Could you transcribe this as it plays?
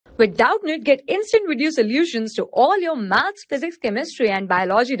With Doubtnut, get instant video solutions to all your maths, physics, chemistry, and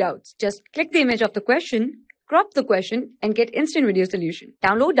biology doubts. Just click the image of the question, crop the question, and get instant video solution.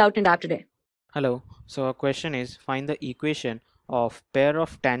 Download Doubtnut app today. Hello, so our question is find the equation of pair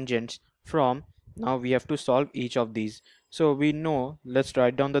of tangents from, now we have to solve each of these. So we know, let's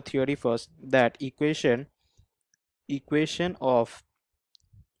write down the theory first, that equation of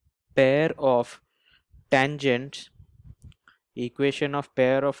pair of tangents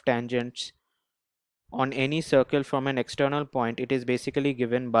on any circle from an external point, it is basically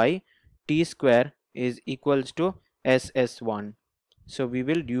given by t square is equals to ss1. So we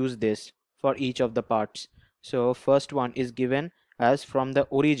will use this for each of the parts. So first one is given as from the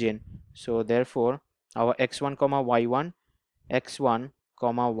origin, so therefore our x1 comma y1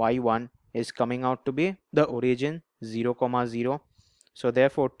 is coming out to be the origin 0 comma 0. So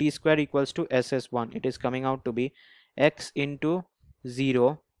therefore t square equals to ss1, it is coming out to be x into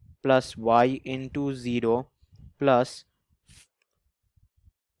 0 plus y into 0 plus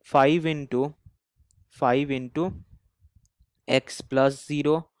 5 into x plus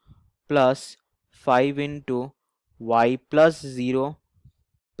 0 plus 5 into y plus 0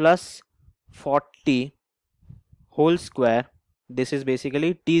 plus 40 whole square. This is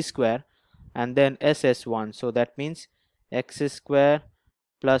basically t square, and then ss1, so that means x square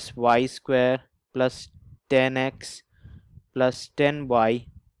plus y square plus 10x plus 10y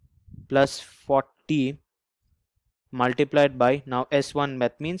plus 40 multiplied by, now s1,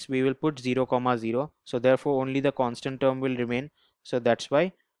 that means we will put 0 comma 0, so therefore only the constant term will remain, so that's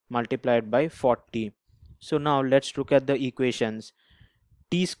why multiplied by 40. So now let's look at the equations.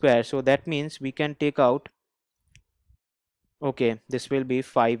 T square, so that means we can take out, okay, this will be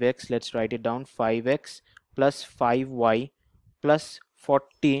 5x, let's write it down, 5x plus 5y plus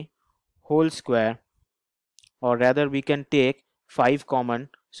 40 whole square, or rather we can take 5 common,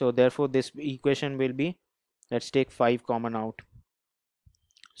 so therefore this equation will be, let's take 5 common out,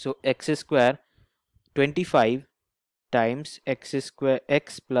 so x square 25 times x square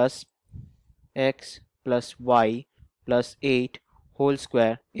x plus y plus 8 whole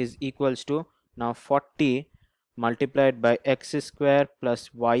square is equals to, now 40 multiplied by x square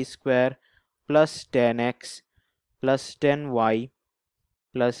plus y square plus 10x plus 10y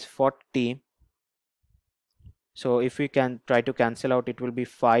plus 40. So if we can try to cancel out, it will be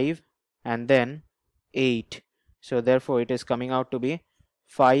 5 and then 8. So therefore it is coming out to be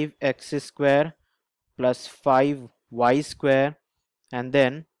 5x square plus 5y square, and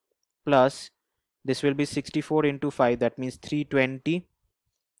then plus, this will be 64 into 5, that means 320,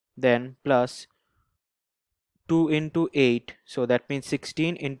 then plus 2 into 8, so that means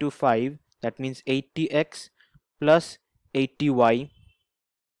 16 into 5, that means 80x plus 80y,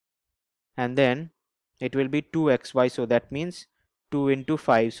 and then it will be 2xy, so that means 2 into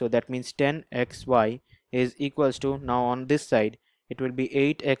 5, so that means 10xy is equals to, now on this side it will be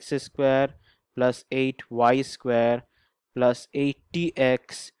 8x square plus 8y square plus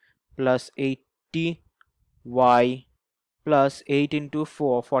 80x plus 80y plus 8 into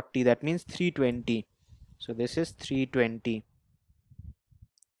 4, 40, that means 320. So this is 320.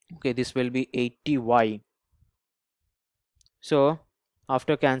 Okay, this will be 80y. So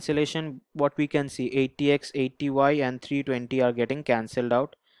after cancellation, what we can see, 80x, 80y and 320 are getting cancelled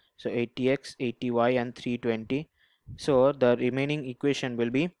out. So 80x, 80y and 320. So the remaining equation will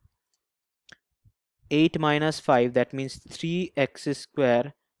be 8 minus 5, that means 3x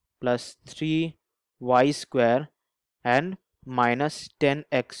square plus 3y square and minus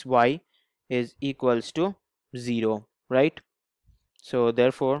 10xy is equals to 0, right? So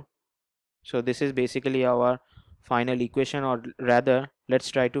therefore, so this is basically our final equation, or rather let's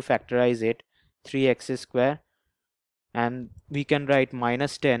try to factorize it. 3x square, and we can write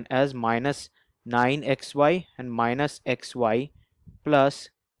minus 10 as minus 9xy and minus xy plus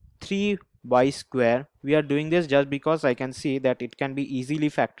 3y square. We are doing this just because I can see that it can be easily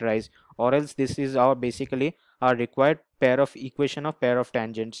factorized, or else this is our basically our required pair of equation of pair of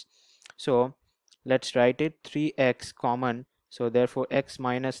tangents. So let's write it, 3x common, so therefore x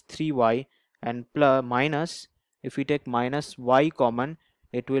minus 3y and plus minus, if we take minus y common,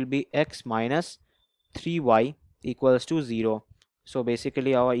 it will be x minus 3y equals to 0. So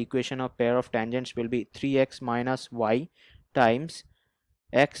basically our equation of pair of tangents will be 3x minus y times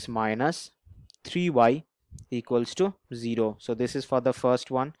x minus 3y equals to 0. So this is for the first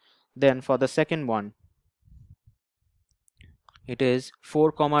one. Then for the second one, it is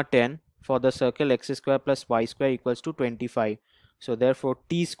 4 comma 10 for the circle x square plus y square equals to 25. So therefore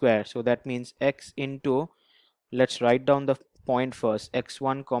t square, so that means x into, let's write down the point first,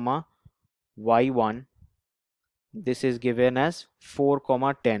 x1 comma y1 this is given as 4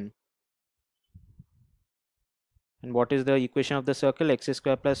 comma 10. And what is the equation of the circle? X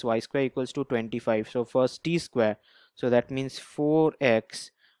square plus y square equals to 25. So first t square, so that means 4x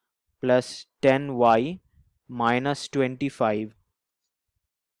plus 10y minus 25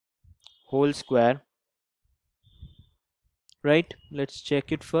 whole square, right? Let's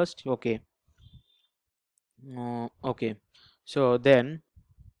check it first. Okay. Okay, so then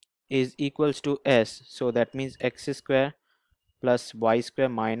is equals to s, so that means x square plus y square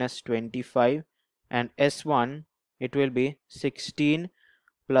minus 25, and s1 it will be 16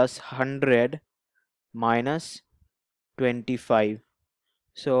 plus 100 minus 25.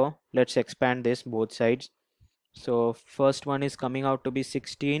 So let's expand this both sides. So first one is coming out to be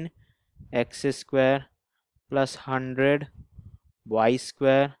 16 x square plus 100 y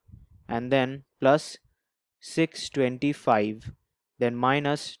square, and then plus 625, then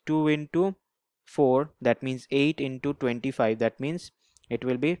minus 2 into 4, that means 8 into 25, that means it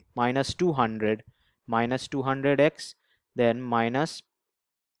will be minus 200, minus 200x, then minus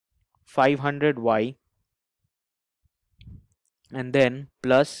 500y, and then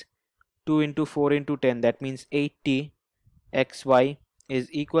plus 2 into 4 into 10, that means 80 xy is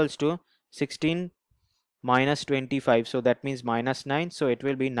equals to 16 minus 25, so that means minus 9, so it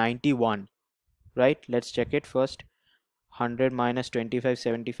will be 91, right? Let's check it first. 100 minus 25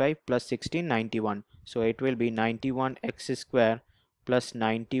 75 plus 16 91, so it will be 91 x square plus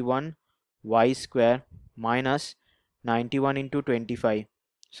 91 y square minus 91 into 25,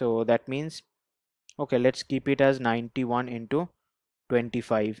 so that means, okay, let's keep it as 91 into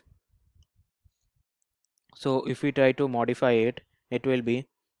 25. So if we try to modify it, it will be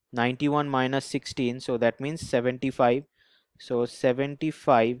 91 minus 16, so that means 75, so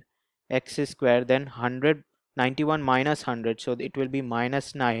 75 x square, then 100, 91 minus 100, so it will be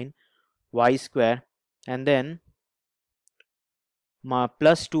minus 9 y square, and then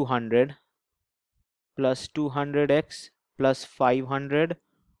plus 200 plus 200x plus 500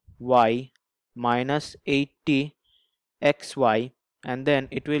 y minus 80 xy, and then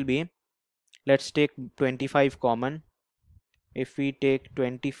it will be, let's take 25 common. If we take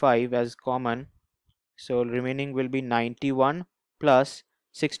 25 as common, so remaining will be 91 plus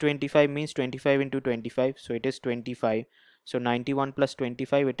 625 means 25 into 25, so it is 25, so 91 plus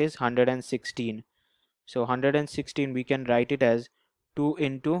 25, it is 116. So 116 we can write it as 2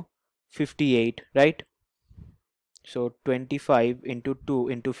 into 58, right? So 25 into 2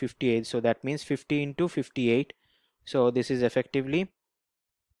 into 58, so that means 50 into 58, so this is effectively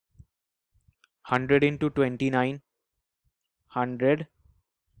 100 into 29, 100.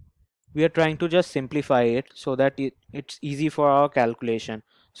 We are trying to just simplify it so that it's easy for our calculation.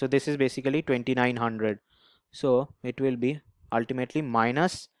 So this is basically 2900, so it will be ultimately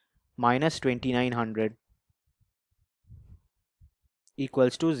minus 2900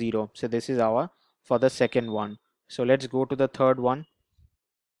 equals to 0. So this is our for the second one. So let's go to the third one.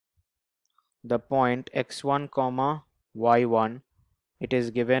 The point x1 comma y1, it is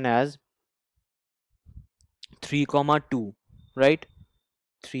given as 3 comma 2, right?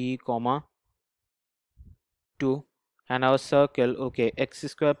 3 comma 2, and our circle, okay, x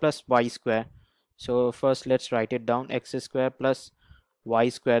square plus y square. So first let's write it down. X square plus y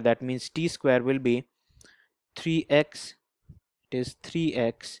square, that means t square will be 3x, it is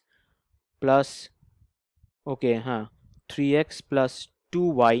 3x plus, okay, 3x plus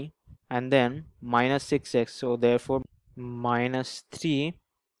 2y, and then minus 6x, so therefore minus 3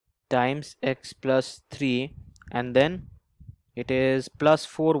 times x plus 3, and then it is plus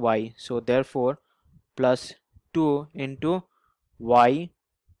 4y, so therefore plus 2 into y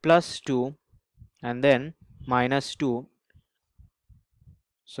plus 2, and then minus 2,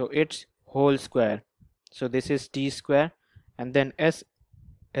 so it's whole square. So this is t square, and then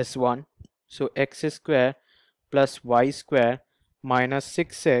s1, so x square plus y square minus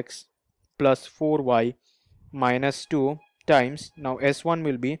 6x plus 4y minus 2 times, now s1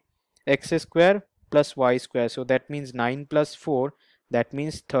 will be x square plus y square, so that means 9 plus 4, that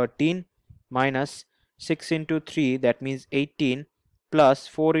means 13, minus 6 into 3, that means 18, plus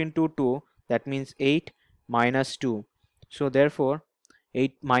 4 into 2, that means 8, minus 2, so therefore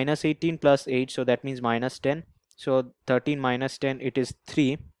 8 minus 18 plus 8, so that means minus 10, so 13 minus 10, it is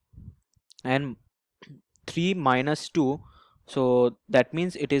 3, and 3 minus 2, so that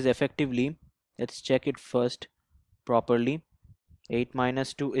means it is effectively, let's check it first properly, 8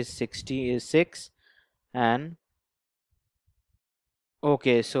 minus 2 is 6, and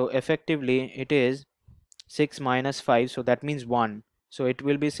okay, so effectively it is 6 minus 5, so that means 1, so it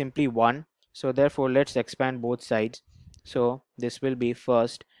will be simply 1, so therefore let's expand both sides. So this will be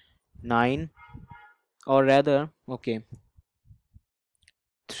first 9, or rather, Okay,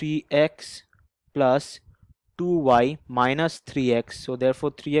 3x plus 2y minus 3x. So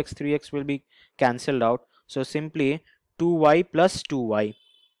therefore 3x will be cancelled out. So simply 2y plus 2y.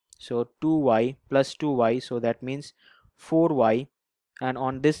 So 2y plus 2y. So that means 4y. And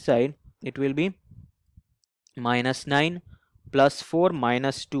on this side it will be minus 9 plus 4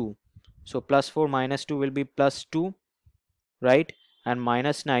 minus 2. So plus 4 minus 2 will be plus 2, right? And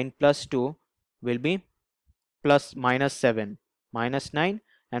minus 9 plus 2 will be plus minus 7. Minus 9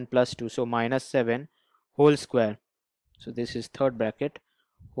 and plus 2. So minus 7 whole square. So this is third bracket.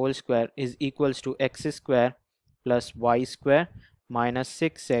 Whole square is equals to x square plus y square minus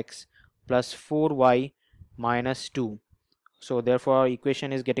 6x plus 4y minus 2. So therefore our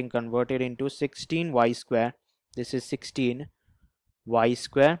equation is getting converted into 16y square. This is 16y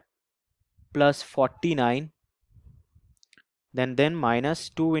square plus 49, then minus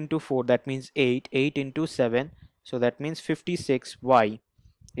 2 into 4, that means 8 into 7, so that means 56y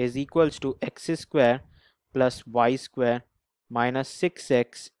is equals to x square plus y square minus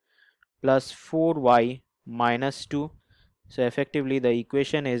 6x plus 4y minus 2. So effectively the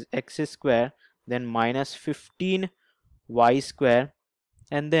equation is x square then minus 15y square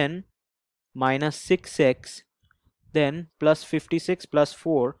and then minus 6x then plus 56 plus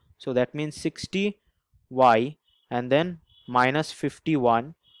 4, so that means 60y and then minus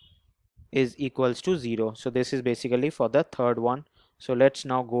 51 is equals to 0. So this is basically for the third one. So let's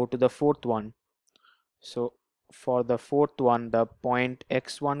now go to the fourth one. So for the fourth one, the point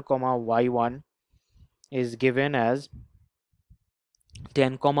x1 comma y1 is given as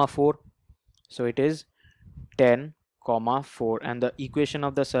 10 comma 4. So it is 10 comma 4 and the equation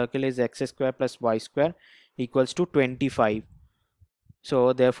of the circle is x square plus y square equals to 25.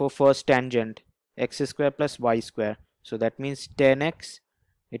 So therefore first tangent x square plus y square, so that means 10x,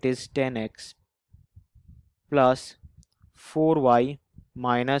 it is 10x plus 4y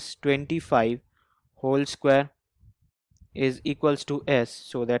minus 25 whole square is equals to s.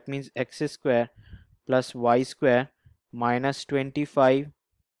 So that means x square plus y square minus 25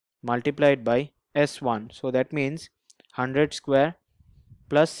 multiplied by s1. So that means 100 square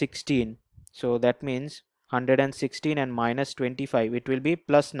plus 16. So that means 116 and minus 25, it will be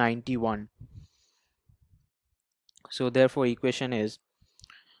plus 91. So therefore equation is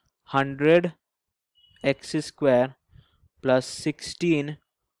 100 x square plus 16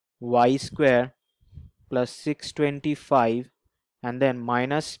 y square plus 625 and then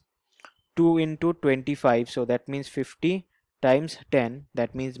minus 2 into 25, so that means 50 times 10,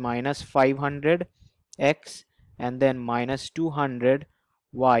 that means minus 500 x and then minus 200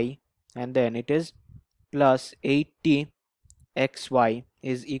 y and then it is plus 80 xy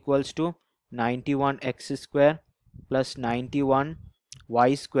is equals to 91 x square plus 91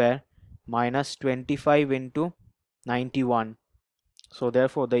 y square minus 25 into 91. So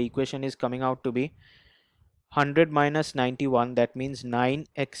therefore the equation is coming out to be 100 minus 91, that means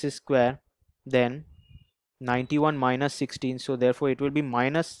 9x square, then 91 minus 16, so therefore it will be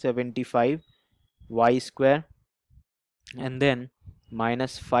minus 75 y square and then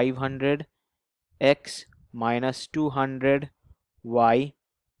minus 500 x minus 200 y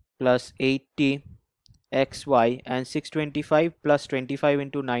plus 80 xy and 625 plus 25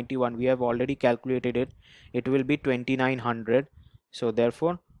 into 91, we have already calculated it, it will be 2900. So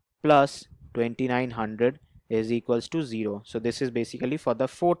therefore plus 2900 is equals to 0. So this is basically for the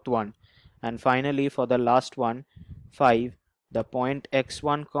fourth one. And finally for the last one, 5, the point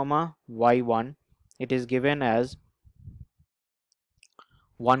x1 comma y1, it is given as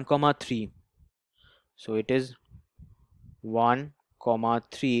 1 comma 3. So it is 1 comma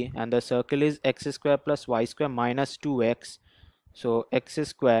 3 and the circle is x square plus y square minus 2x. So x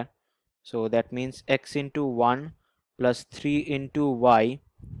square, so that means x into 1 plus 3 into y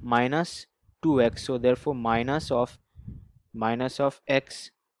minus 2x. So therefore minus of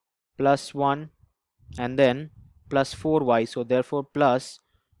x plus 1 and then plus 4y. So therefore plus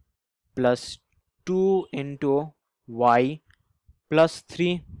 2 into y plus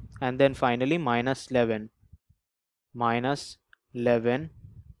 3 and then finally minus 11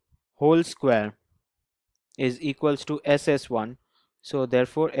 whole square is equals to ss1. So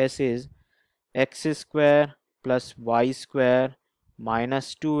therefore s is x square plus y square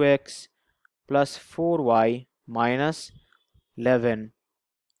minus 2x plus 4y minus 11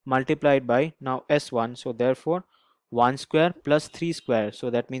 multiplied by now s1. So therefore 1 square plus 3 square, so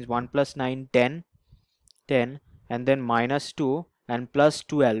that means 1 plus 9 10 and then minus 2 and plus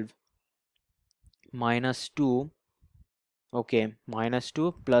 12 minus 2. Okay, minus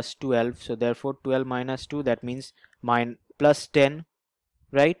 2 plus 12, so therefore 12 minus 2, that means plus 10,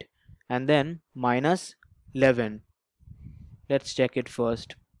 right? And then minus 11. Let's check it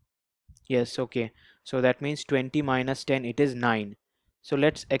first. Yes, okay. So that means 20 minus 10, it is 9. So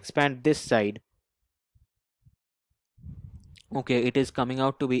let's expand this side. Okay, it is coming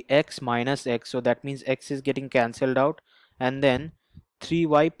out to be x minus x. So that means x is getting cancelled out. And then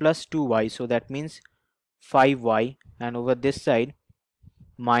 3y plus 2y. So that means 5y. And over this side,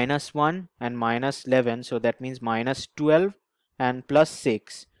 minus 1 and minus 11. So that means minus 12 and plus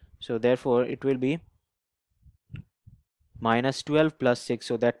 6. So therefore, it will be minus 12 plus 6.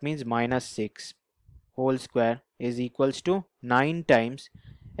 So that means minus 6 whole square is equals to 9 times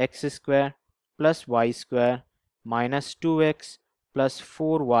x square plus y square minus 2x plus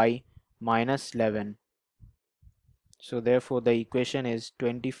 4y minus 11. So therefore the equation is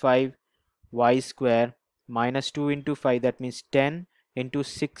 25y square minus 2 into 5, that means 10 into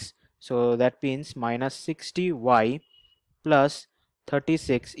 6. So that means minus 60y plus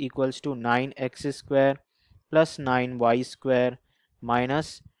 36 equals to 9x square plus 9y square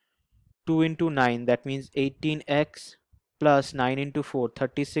minus 2 into 9, that means 18x plus 9 into 4,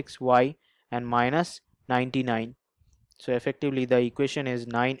 36y and minus 99. So effectively the equation is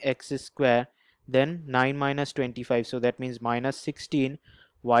 9x square, then 9 minus 25, so that means minus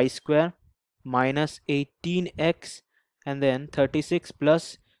 16y square minus 18x and then 36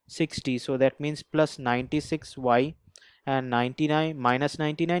 plus 60, so that means plus 96y and 99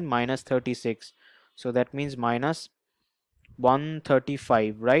 minus 36, so that means minus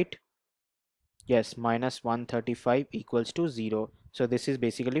 135, right? Yes, minus 135 equals to 0. So this is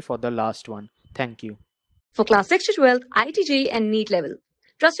basically for the last one. Thank you. For class 6 to 12, IIT JEE and NEET level.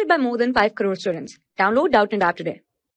 Trusted by more than 5 crore students. Download Doubtnut app today.